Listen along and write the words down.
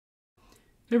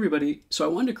Hey everybody, so I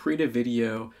wanted to create a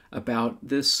video about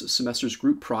this semester's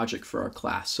group project for our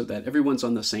class so that everyone's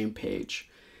on the same page.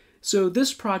 So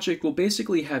this project will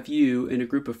basically have you and a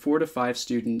group of 4 to 5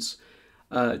 students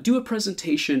do a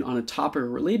presentation on a topic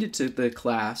related to the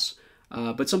class,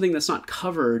 but something that's not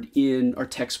covered in our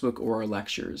textbook or our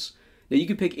lectures. Now you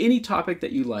can pick any topic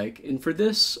that you like, and for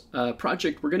this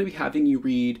project we're going to be having you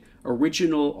read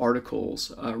original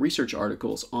articles, research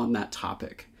articles on that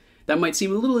topic. That might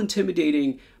seem a little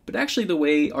intimidating, but actually the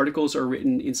way articles are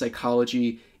written in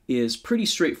psychology is pretty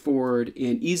straightforward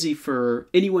and easy for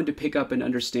anyone to pick up and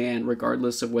understand,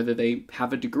 regardless of whether they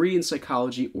have a degree in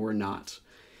psychology or not.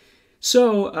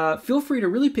 So feel free to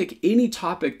really pick any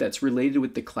topic that's related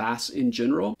with the class in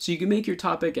general. So you can make your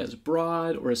topic as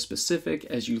broad or as specific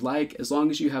as you like, as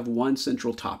long as you have one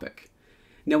central topic.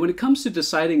 Now, when it comes to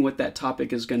deciding what that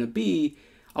topic is going to be,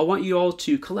 I want you all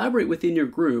to collaborate within your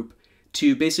group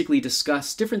to basically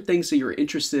discuss different things that you're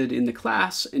interested in the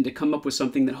class and to come up with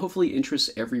something that hopefully interests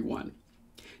everyone.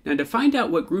 Now, to find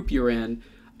out what group you're in,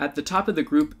 at the top of the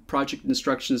group project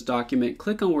instructions document,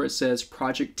 click on where it says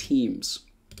Project Teams.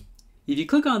 If you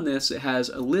click on this, it has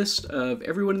a list of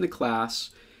everyone in the class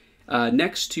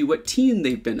next to what team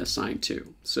they've been assigned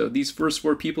to. So these first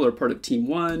 4 people are part of Team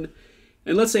 1.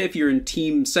 And let's say if you're in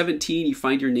Team 17, you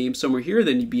find your name somewhere here,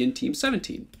 then you'd be in Team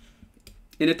 17.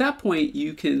 And at that point,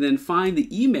 you can then find the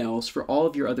emails for all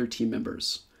of your other team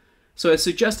members. So I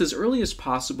suggest as early as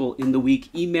possible in the week,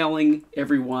 emailing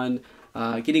everyone,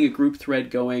 getting a group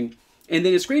thread going. And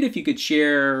then it's great if you could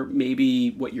share maybe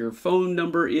what your phone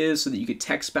number is so that you could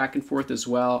text back and forth as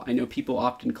well. I know people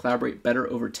often collaborate better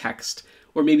over text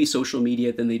or maybe social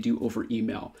media than they do over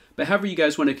email. But however you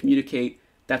guys want to communicate,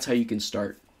 that's how you can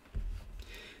start.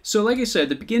 So like I said,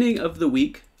 the beginning of the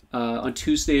week on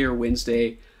Tuesday or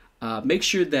Wednesday, make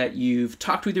sure that you've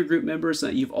talked with your group members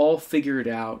and that you've all figured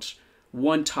out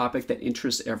one topic that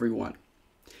interests everyone.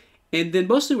 And then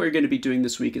mostly what you're going to be doing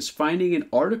this week is finding an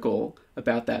article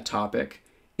about that topic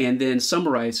and then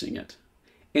summarizing it.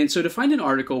 And so to find an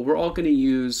article, we're all going to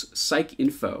use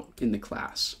PsycInfo in the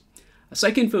class.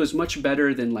 PsycInfo is much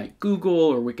better than like Google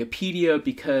or Wikipedia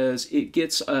because it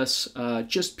gets us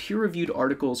just peer-reviewed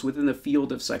articles within the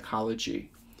field of psychology.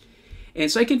 And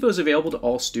PsycInfo is available to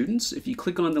all students. If you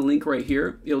click on the link right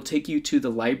here, it'll take you to the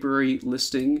library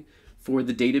listing for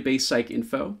the database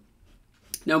PsycInfo.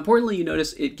 Now, importantly, you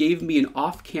notice it gave me an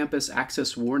off-campus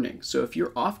access warning. So if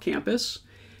you're off campus,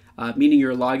 meaning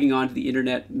you're logging onto the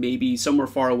internet maybe somewhere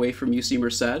far away from UC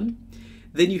Merced,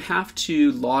 then you have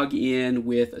to log in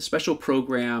with a special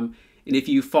program. And if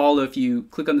you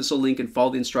click on this little link and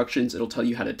follow the instructions, it'll tell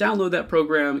you how to download that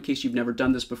program in case you've never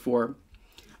done this before.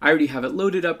 I already have it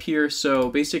loaded up here, so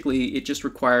basically it just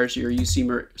requires your UC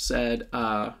Merced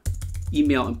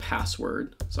email and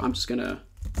password. So I'm just gonna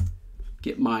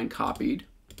get mine copied.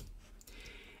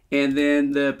 And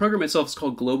then the program itself is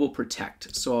called Global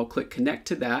Protect. So I'll click connect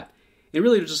to that. And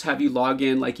really it'll just have you log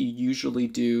in like you usually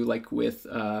do, like with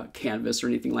Canvas or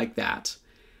anything like that.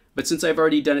 But since I've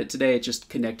already done it today, it just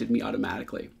connected me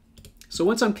automatically. So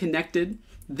once I'm connected,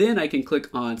 then I can click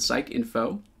on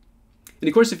PsycInfo. And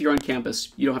of course, if you're on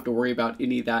campus, you don't have to worry about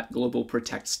any of that Global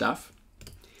Protect stuff.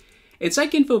 And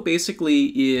PsycInfo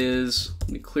basically is,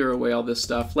 let me clear away all this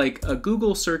stuff, like a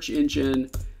Google search engine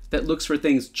that looks for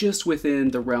things just within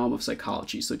the realm of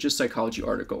psychology. So just psychology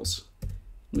articles.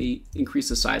 Let me increase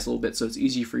the size a little bit so it's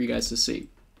easy for you guys to see.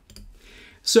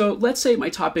 So let's say my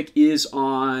topic is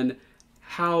on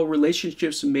how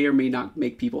relationships may or may not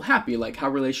make people happy, like how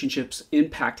relationships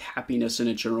impact happiness in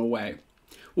a general way.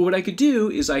 Well, what I could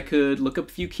do is I could look up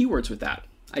a few keywords with that.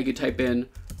 I could type in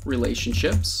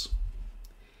relationships,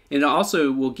 and it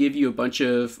also will give you a bunch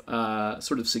of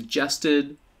sort of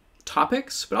suggested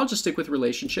topics, but I'll just stick with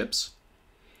relationships.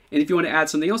 And if you want to add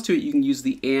something else to it, you can use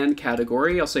the and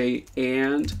category. I'll say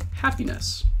and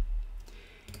happiness.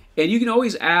 And you can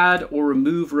always add or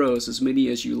remove rows, as many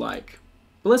as you like.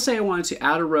 But let's say I wanted to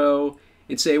add a row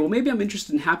and say, well, maybe I'm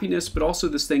interested in happiness, but also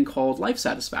this thing called life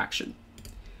satisfaction.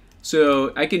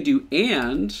 So I can do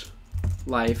and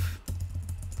life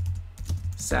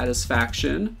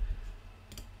satisfaction,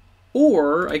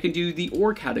 or I can do the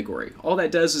or category. All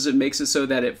that does is it makes it so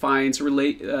that it finds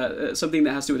something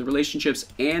that has to do with relationships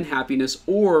and happiness,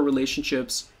 or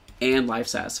relationships and life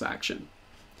satisfaction.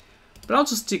 But I'll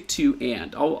just stick to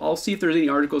and. I'll see if there's any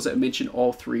articles that mention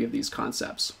all 3 of these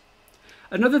concepts.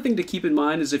 Another thing to keep in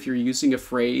mind is if you're using a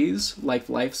phrase like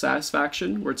life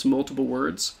satisfaction, where it's multiple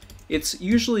words, it's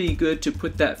usually good to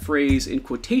put that phrase in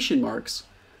quotation marks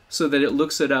so that it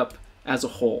looks it up as a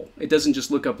whole. It doesn't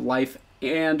just look up life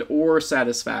and or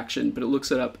satisfaction, but it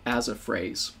looks it up as a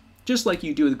phrase. just like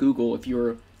you do with Google if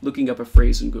you're looking up a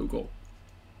phrase in Google.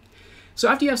 So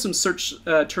after you have some search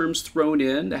terms thrown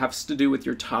in that has to do with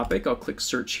your topic, I'll click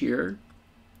search here.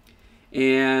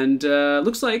 And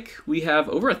looks like we have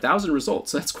over 1,000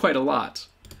 results. That's quite a lot.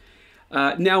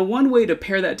 Now, one way to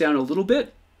pare that down a little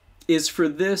bit is for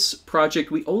this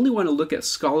project, we only want to look at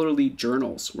scholarly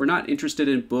journals. We're not interested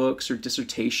in books or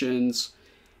dissertations.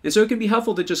 And so it can be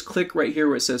helpful to just click right here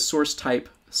where it says source type,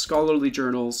 scholarly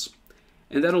journals,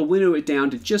 and that'll winnow it down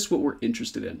to just what we're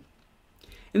interested in.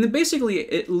 And then basically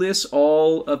it lists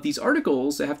all of these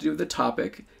articles that have to do with the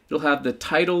topic. It'll have the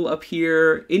title up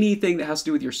here. Anything that has to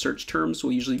do with your search terms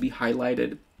will usually be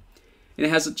highlighted. And it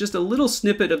has just a little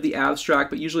snippet of the abstract,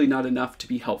 but usually not enough to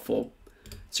be helpful.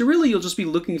 So really you'll just be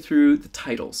looking through the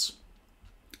titles.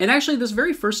 And actually this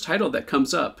very first title that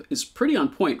comes up is pretty on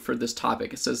point for this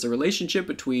topic. It says the relationship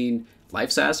between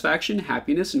life satisfaction,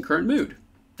 happiness, and current mood.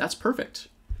 That's perfect.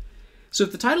 So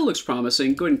if the title looks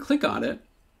promising, go ahead and click on it.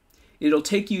 It'll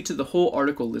take you to the whole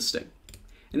article listing.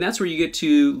 And that's where you get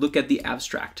to look at the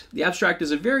abstract. The abstract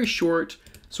is a very short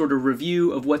sort of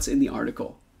review of what's in the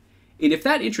article. And if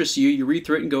that interests you, you read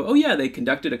through it and go, oh yeah, they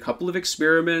conducted a couple of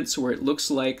experiments where it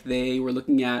looks like they were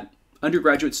looking at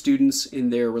undergraduate students in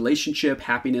their relationship,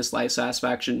 happiness, life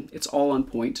satisfaction. It's all on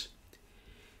point.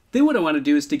 Then what I want to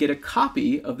do is to get a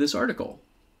copy of this article.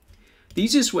 The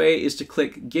easiest way is to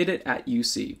click Get It at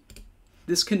UC.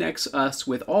 This connects us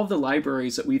with all of the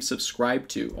libraries that we've subscribed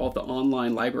to, all of the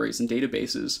online libraries and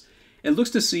databases, and looks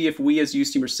to see if we as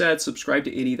UC Merced subscribe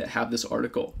to any that have this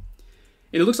article.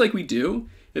 And it looks like we do.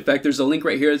 In fact, there's a link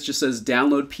right here that just says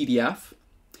download PDF.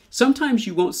 Sometimes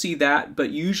you won't see that, but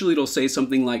usually it'll say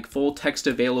something like full text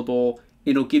available.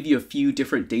 It'll give you a few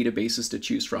different databases to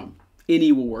choose from.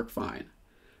 Any will work fine.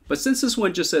 But since this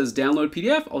one just says download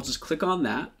PDF, I'll just click on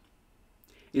that.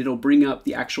 It'll bring up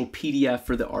the actual PDF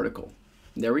for the article.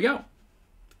 There we go.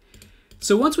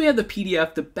 So once we have the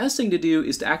PDF, the best thing to do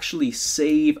is to actually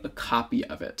save a copy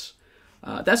of it.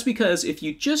 That's because if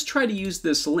you just try to use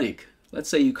this link, let's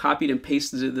say you copied and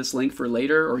pasted this link for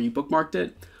later or you bookmarked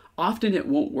it, often it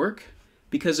won't work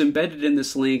because embedded in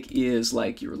this link is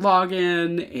like your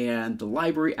login and the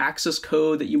library access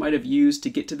code that you might have used to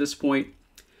get to this point.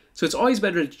 So it's always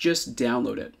better to just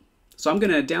download it. So I'm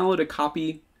going to download a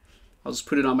copy. I'll just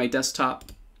put it on my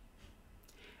desktop.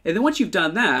 And then once you've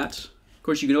done that, of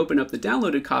course, you can open up the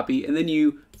downloaded copy and then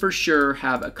you for sure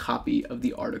have a copy of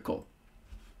the article.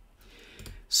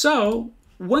 So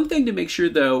one thing to make sure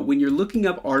though, when you're looking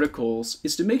up articles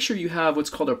is to make sure you have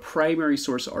what's called a primary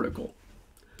source article.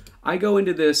 I go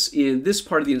into this in this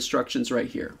part of the instructions right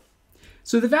here.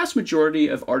 So the vast majority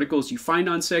of articles you find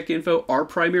on PsycInfo are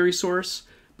primary source,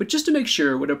 but just to make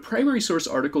sure, what a primary source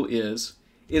article is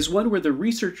one where the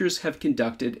researchers have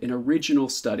conducted an original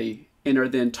study and are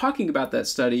then talking about that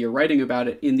study or writing about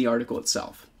it in the article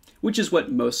itself, which is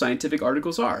what most scientific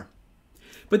articles are.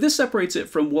 But this separates it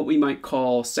from what we might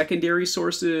call secondary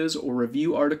sources or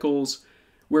review articles,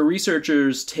 where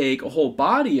researchers take a whole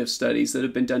body of studies that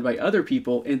have been done by other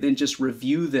people and then just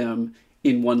review them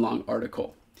in one long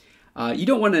article. You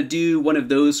don't want to do one of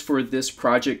those for this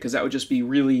project because that would just be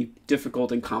really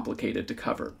difficult and complicated to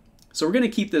cover. So we're going to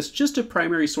keep this just to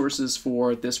primary sources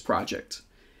for this project.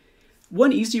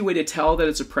 One easy way to tell that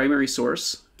it's a primary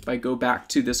source, if I go back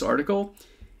to this article,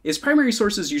 is primary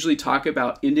sources usually talk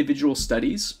about individual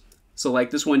studies. So like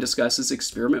this one discusses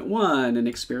experiment 1 and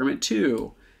experiment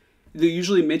 2. They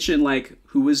usually mention like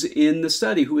who was in the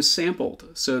study, who was sampled.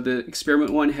 So the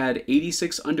experiment 1 had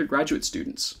 86 undergraduate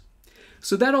students.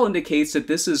 So that all indicates that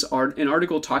this is an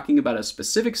article talking about a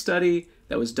specific study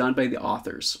that was done by the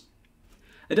authors.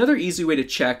 Another easy way to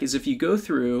check is if you go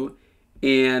through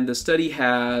and the study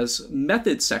has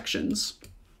method sections,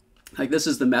 like this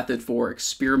is the method for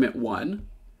experiment 1.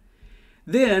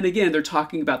 Then again, they're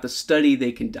talking about the study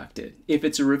they conducted. If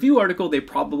it's a review article, they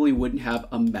probably wouldn't have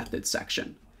a method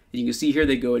section. And you can see here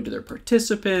they go into their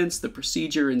participants, the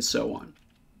procedure, and so on.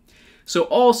 So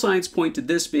all signs point to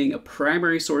this being a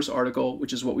primary source article,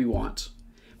 which is what we want.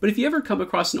 But if you ever come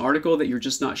across an article that you're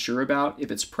just not sure about,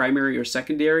 if it's primary or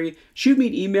secondary, shoot me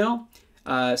an email.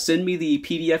 Send me the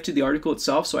PDF to the article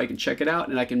itself so I can check it out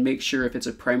and I can make sure if it's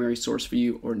a primary source for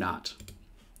you or not.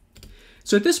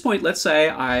 So at this point, let's say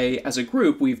as a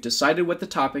group, we've decided what the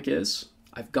topic is.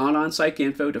 I've gone on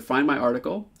PsycInfo to find my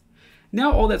article.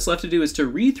 Now all that's left to do is to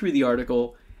read through the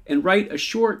article and write a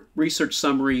short research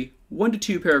summary, 1 to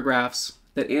 2 paragraphs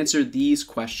that answer these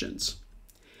questions.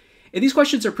 And these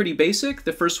questions are pretty basic.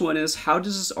 The first one is, how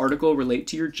does this article relate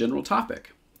to your general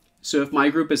topic? So if my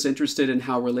group is interested in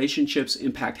how relationships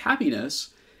impact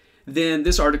happiness, then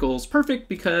this article is perfect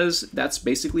because that's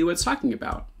basically what it's talking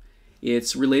about.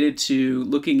 It's related to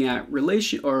looking at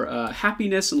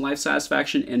happiness and life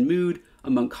satisfaction and mood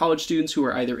among college students who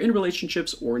are either in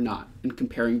relationships or not, and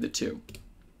comparing the two.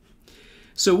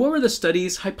 So what were the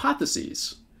study's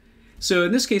hypotheses? So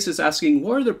in this case, it's asking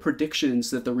what are the predictions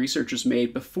that the researchers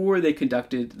made before they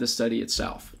conducted the study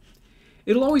itself.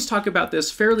 It'll always talk about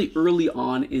this fairly early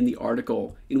on in the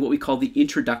article, in what we call the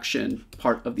introduction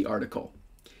part of the article.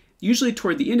 Usually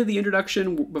toward the end of the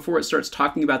introduction, before it starts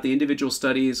talking about the individual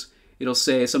studies, it'll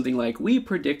say something like, we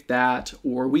predict that,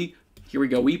 or we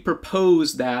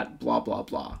propose that, blah, blah,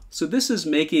 blah. So this is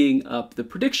making up the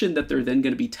prediction that they're then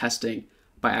going to be testing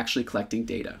by actually collecting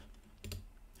data.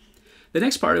 The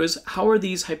next part is, how are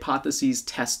these hypotheses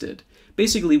tested?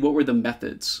 Basically, what were the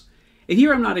methods? And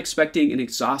here I'm not expecting an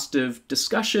exhaustive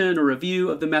discussion or review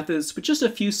of the methods, but just a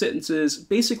few sentences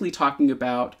basically talking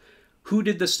about who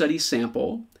did the study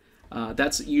sample.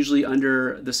 That's usually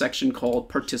under the section called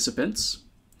participants.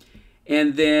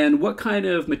 And then what kind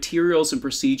of materials and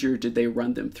procedure did they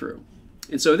run them through?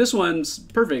 And so this one's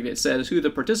perfect. It says who the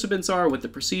participants are, what the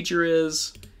procedure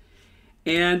is,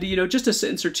 and just a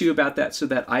sentence or two about that so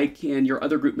that your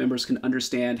other group members can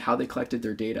understand how they collected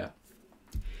their data.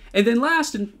 And then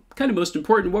last and kind of most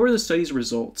important, what were the study's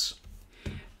results?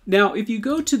 Now, if you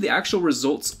go to the actual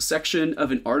results section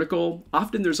of an article,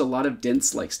 often there's a lot of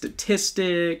dense like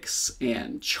statistics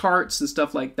and charts and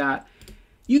stuff like that.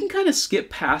 You can kind of skip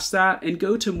past that and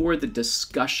go to more the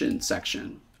discussion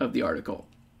section of the article.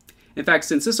 In fact,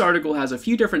 since this article has a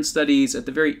few different studies at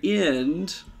the very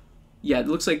end, yeah, it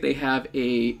looks like they have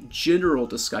a general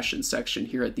discussion section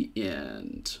here at the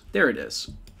end. There it is.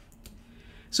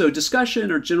 So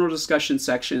discussion or general discussion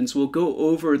sections will go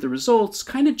over the results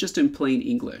kind of just in plain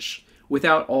English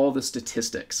without all the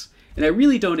statistics. And I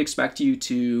really don't expect you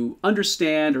to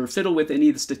understand or fiddle with any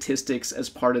of the statistics as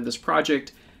part of this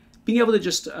project. Being able to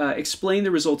just explain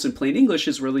the results in plain English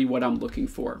is really what I'm looking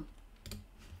for.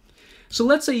 So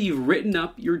let's say you've written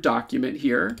up your document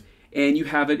here and you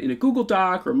have it in a Google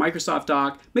Doc or a Microsoft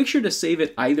Doc. Make sure to save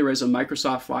it either as a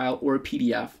Microsoft file or a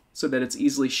PDF so that it's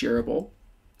easily shareable.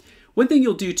 One thing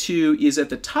you'll do too is at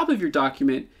the top of your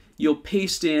document, you'll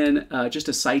paste in just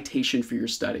a citation for your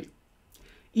study.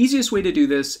 Easiest way to do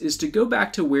this is to go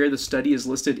back to where the study is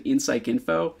listed in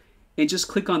PsycInfo and just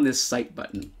click on this Cite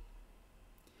button.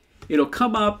 It'll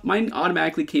come up, mine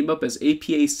automatically came up as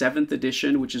APA 7th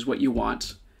edition, which is what you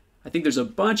want. I think there's a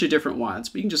bunch of different ones,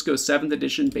 but you can just go 7th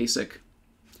edition basic.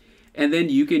 And then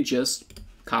you can just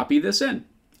copy this in,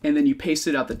 and then you paste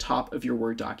it at the top of your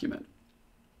Word document.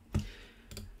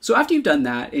 So after you've done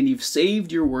that and you've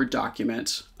saved your Word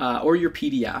document or your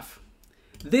PDF,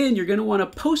 then you're going to want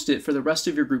to post it for the rest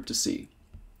of your group to see.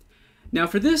 Now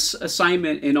for this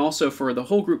assignment and also for the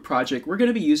whole group project, we're going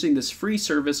to be using this free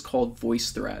service called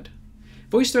VoiceThread.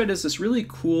 VoiceThread is this really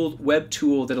cool web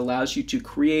tool that allows you to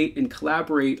create and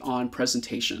collaborate on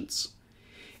presentations.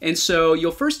 And so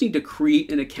you'll first need to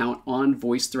create an account on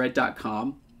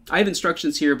voicethread.com. I have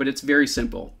instructions here, but it's very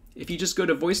simple. If you just go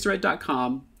to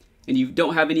voicethread.com and you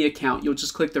don't have any account, you'll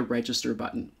just click the register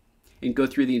button and go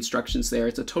through the instructions there.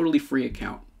 It's a totally free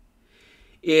account.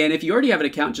 And if you already have an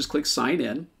account, just click sign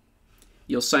in.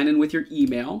 You'll sign in with your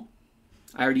email.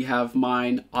 I already have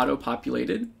mine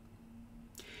auto-populated.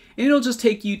 And it'll just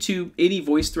take you to any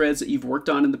voice threads that you've worked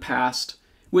on in the past,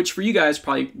 which for you guys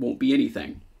probably won't be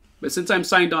anything. But since I'm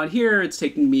signed on here, it's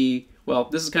taking me, well,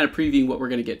 this is kind of previewing what we're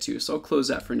going to get to, so I'll close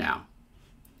that for now.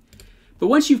 But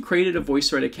once you've created a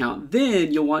VoiceThread account,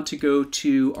 then you'll want to go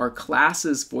to our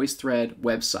class's VoiceThread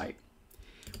website,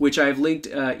 which I've linked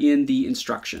in the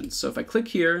instructions. So if I click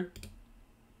here,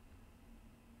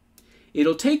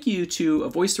 it'll take you to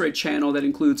a VoiceThread channel that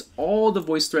includes all the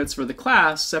voice threads for the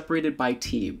class separated by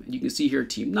team. And you can see here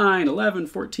team 9, 11,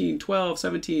 14, 12,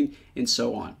 17, and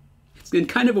so on. It's in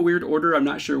kind of a weird order, I'm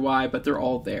not sure why, but they're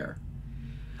all there.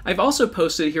 I've also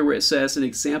posted here where it says an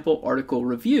example article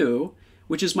review,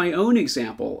 which is my own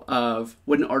example of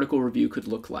what an article review could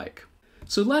look like.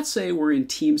 So let's say we're in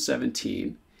team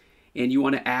 17 and you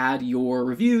want to add your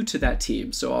review to that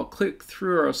team. So I'll click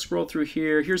through or I'll scroll through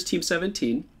here. Here's team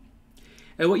 17.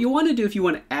 And what you want to do if you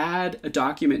want to add a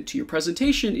document to your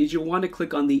presentation is you'll want to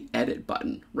click on the edit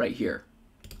button right here.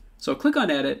 So I'll click on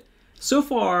edit. So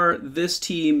far, this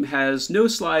team has no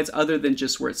slides other than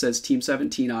just where it says team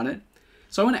 17 on it.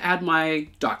 So I want to add my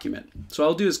document. So what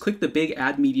I'll do is click the big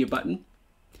add media button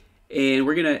and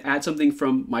we're going to add something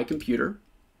from my computer.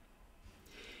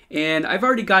 And I've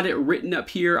already got it written up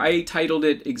here. I titled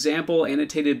it example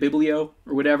annotated biblio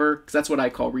or whatever, because that's what I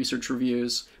call research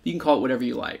reviews. You can call it whatever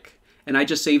you like. And I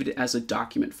just saved it as a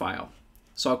document file.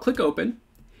 So I'll click open,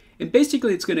 and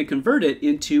basically it's going to convert it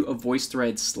into a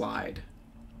VoiceThread slide.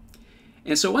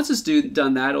 And so once it's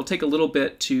done that, it'll take a little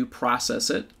bit to process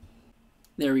it.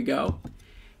 There we go.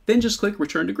 Then just click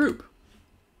Return to Group.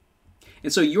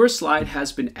 And so your slide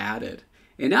has been added.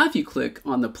 And now if you click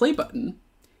on the play button,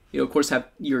 it'll of course have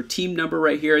your team number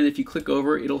right here. And if you click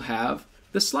over, it'll have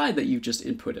the slide that you've just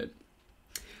inputted.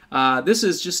 This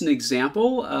is just an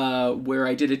example where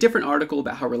I did a different article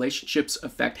about how relationships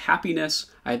affect happiness.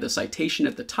 I had the citation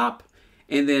at the top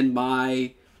and then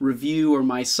my review or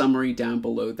my summary down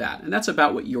below that. And that's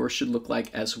about what yours should look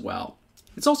like as well.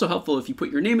 It's also helpful if you put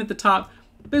your name at the top,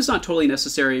 but it's not totally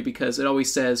necessary because it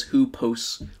always says who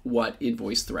posts what in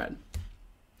VoiceThread.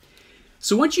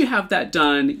 So once you have that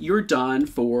done, you're done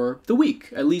for the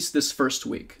week, at least this first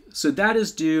week. So that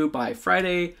is due by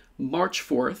Friday, March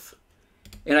 4th.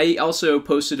 And I also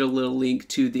posted a little link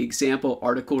to the example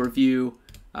article review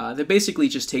that basically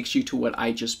just takes you to what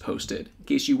I just posted, in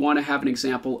case you want to have an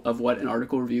example of what an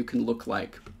article review can look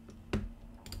like.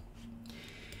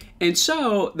 And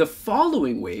so the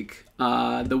following week,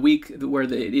 the week where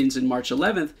it ends in March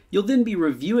 11th, you'll then be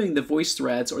reviewing the voice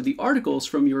threads or the articles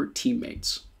from your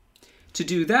teammates. To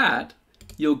do that,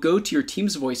 you'll go to your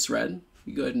team's voice thread.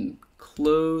 You go ahead and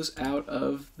close out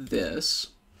of this.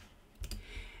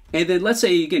 And then let's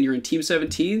say, again, you're in Team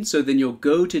 17, so then you'll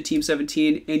go to Team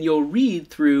 17 and you'll read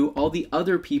through all the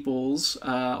other people's,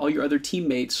 all your other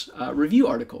teammates' review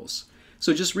articles.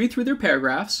 So just read through their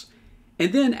paragraphs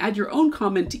and then add your own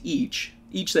comment to each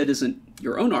that isn't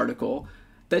your own article.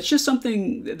 That's just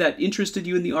something that interested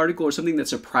you in the article or something that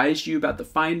surprised you about the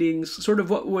findings, sort of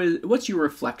what's your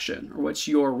reflection or what's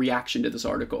your reaction to this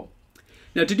article.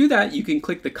 Now to do that, you can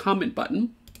click the comment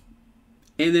button.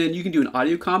 And then you can do an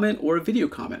audio comment or a video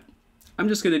comment. I'm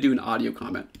just going to do an audio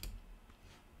comment.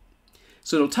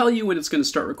 So it'll tell you when it's going to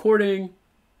start recording.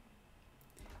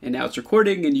 And now it's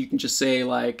recording and you can just say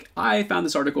like, I found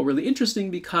this article really interesting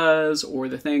because, or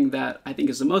the thing that I think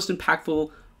is the most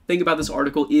impactful thing about this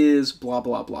article is blah,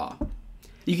 blah, blah.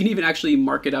 You can even actually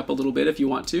mark it up a little bit if you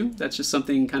want to. That's just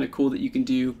something kind of cool that you can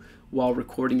do while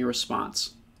recording your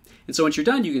response. And so once you're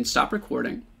done, you can stop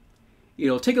recording.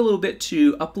 It'll take a little bit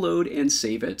to upload and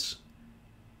save it.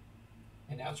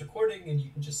 And now it's recording and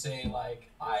you can just say like,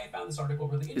 I found this article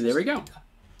really interesting. And there we go.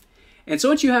 And so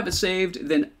once you have it saved,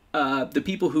 then the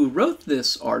people who wrote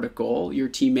this article, your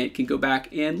teammate, can go back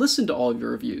and listen to all of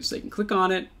your reviews. They can click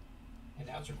on it. And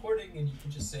now it's recording and you can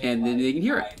just say, and then they can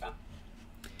hear it.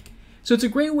 So it's a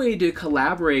great way to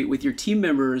collaborate with your team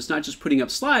members, not just putting up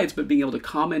slides, but being able to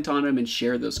comment on them and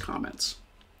share those comments.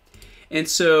 And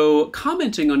so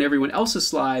commenting on everyone else's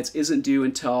slides isn't due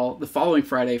until the following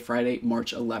Friday,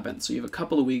 March 11th. So you have a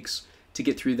couple of weeks to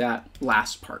get through that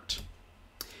last part.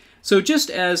 So just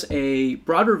as a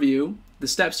broad review, the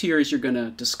steps here is you're going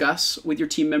to discuss with your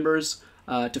team members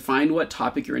to find what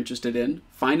topic you're interested in,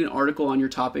 find an article on your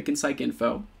topic in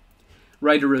PsycInfo,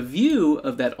 write a review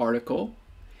of that article,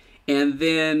 and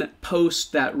then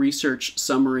post that research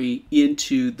summary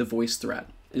into the voice thread.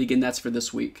 And again, that's for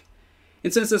this week.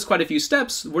 And since there's quite a few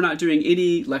steps, we're not doing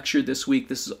any lecture this week.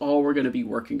 This is all we're going to be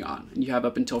working on. And you have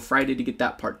up until Friday to get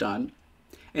that part done.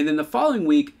 And then the following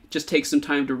week, just take some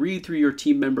time to read through your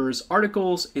team members'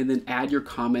 articles and then add your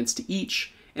comments to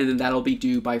each. And then that'll be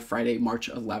due by Friday, March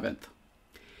 11th.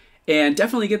 And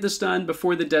definitely get this done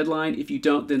before the deadline. If you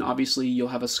don't, then obviously you'll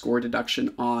have a score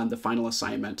deduction on the final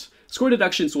assignment. Score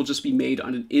deductions will just be made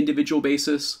on an individual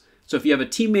basis. So if you have a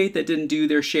teammate that didn't do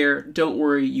their share, don't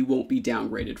worry, you won't be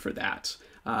downgraded for that.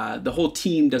 The whole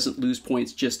team doesn't lose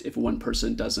points just if one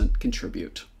person doesn't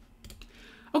contribute.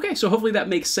 Okay, so hopefully that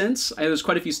makes sense. There's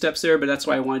quite a few steps there, but that's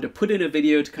why I wanted to put in a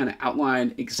video to kind of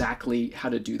outline exactly how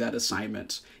to do that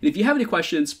assignment. And if you have any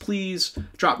questions, please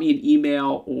drop me an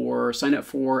email or sign up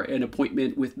for an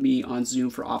appointment with me on Zoom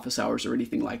for office hours or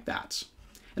anything like that.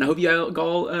 And I hope you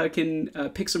all can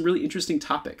pick some really interesting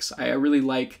topics. I really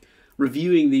like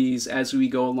reviewing these as we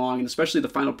go along, and especially the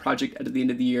final project at the end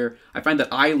of the year. I find that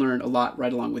I learn a lot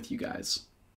right along with you guys.